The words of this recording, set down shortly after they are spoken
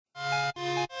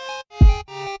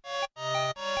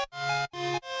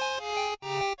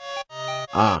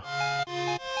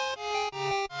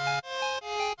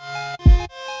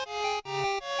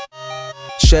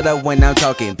Shut up when I'm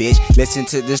talking, bitch. Listen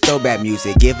to this throwback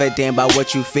music. Give a damn about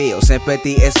what you feel.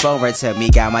 Sympathy is foreign to me.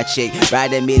 Got my chick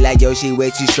riding me like yo, she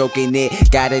way too stroking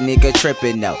it. Got a nigga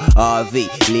tripping though. RV,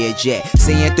 Learjet.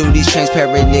 Seeing through these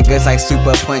transparent niggas like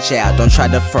Super Punch Out. Don't try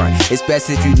to front. It's best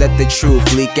if you let the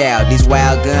truth leak out. These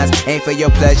wild guns ain't for your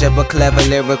pleasure, but clever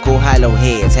lyrical hollow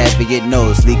heads. Having your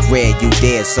nose leak red, you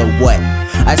dead, so what?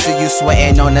 I see you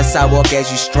sweating on the sidewalk as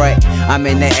you strut. I'm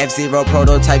in the F-Zero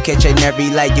prototype, catching every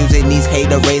light, using these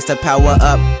hater rays to power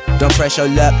up. Don't press your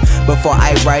luck before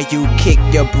I write you. Kick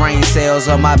your brain cells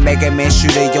on my Mega Man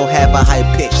shooter. You'll have a high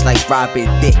pitch like Robin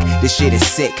Thicke. This shit is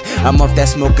sick. I'm off that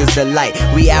smoker's delight.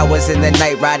 We hours in the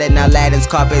night riding Aladdin's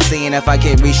carpet, seeing if I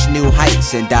can reach new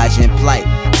heights and dodging plight.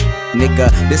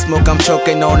 Nigga, this smoke I'm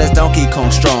choking on is Donkey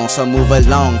Kong strong, so move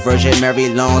along. Virgin Mary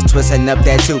Longs, twisting up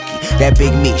that Tukey, that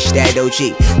Big Meech, that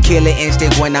OG. Killer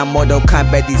instinct when I Mortal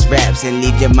Kombat these raps and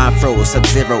leave your mind froze.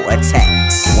 Sub-Zero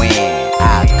attacks. When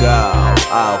I go,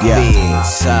 all feels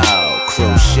so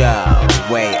crucial.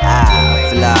 Way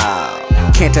I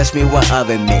flow. Can't touch me with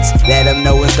oven mitts. Let them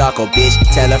know it's Darko, bitch.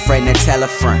 Tell a friend and tell a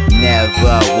friend.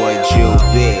 Never would you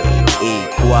be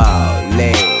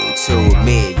equally to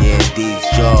me. Yeah, these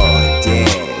Jordan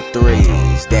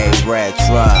 3s, they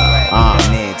retro.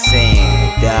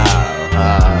 Nintendo.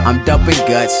 I'm dumping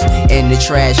guts in the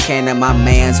trash can of my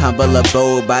man's humble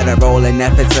abode by the rolling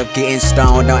efforts of getting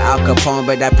stoned on Al Capone,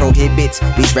 but that prohibits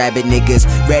these rabbit niggas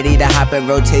ready to hop in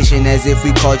rotation as if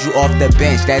we called you off the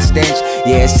bench. That stench,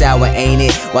 yeah, it's sour, ain't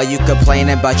it? While you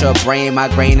complaining about your brain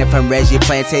migraining from Reggie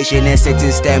Plantation and six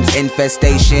stems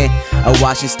infestation. A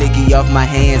washing sticky off my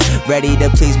hands, ready to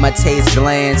please my taste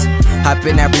glands. Hop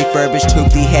in that refurbished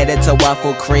toothy, headed to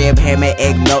Waffle Crib, ham and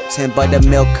egg melts and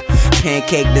buttermilk.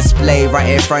 Pancake display right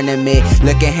in front of me,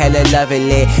 looking hella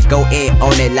lovely. Go in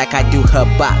on it like I do her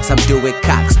box. I'm doing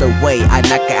cocks the way I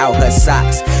knock out her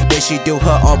socks. Then she do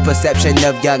her own perception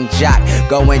of young jock,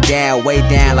 going down, way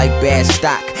down like bad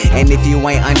stock. And if you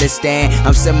ain't understand,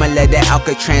 I'm similar to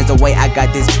Alcatraz the way I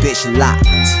got this bitch locked.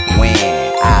 When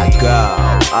I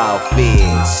go, all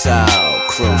feels so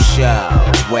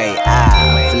crucial. Way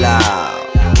I flow.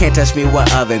 Can't touch me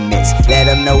with oven mitts. Let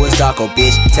them know it's Darko,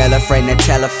 bitch. Tell a friend and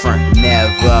tell a friend.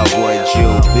 Never would you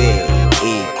be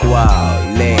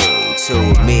equally to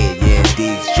me. Yeah,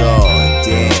 these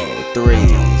Jordan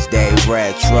 3s, they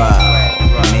retro.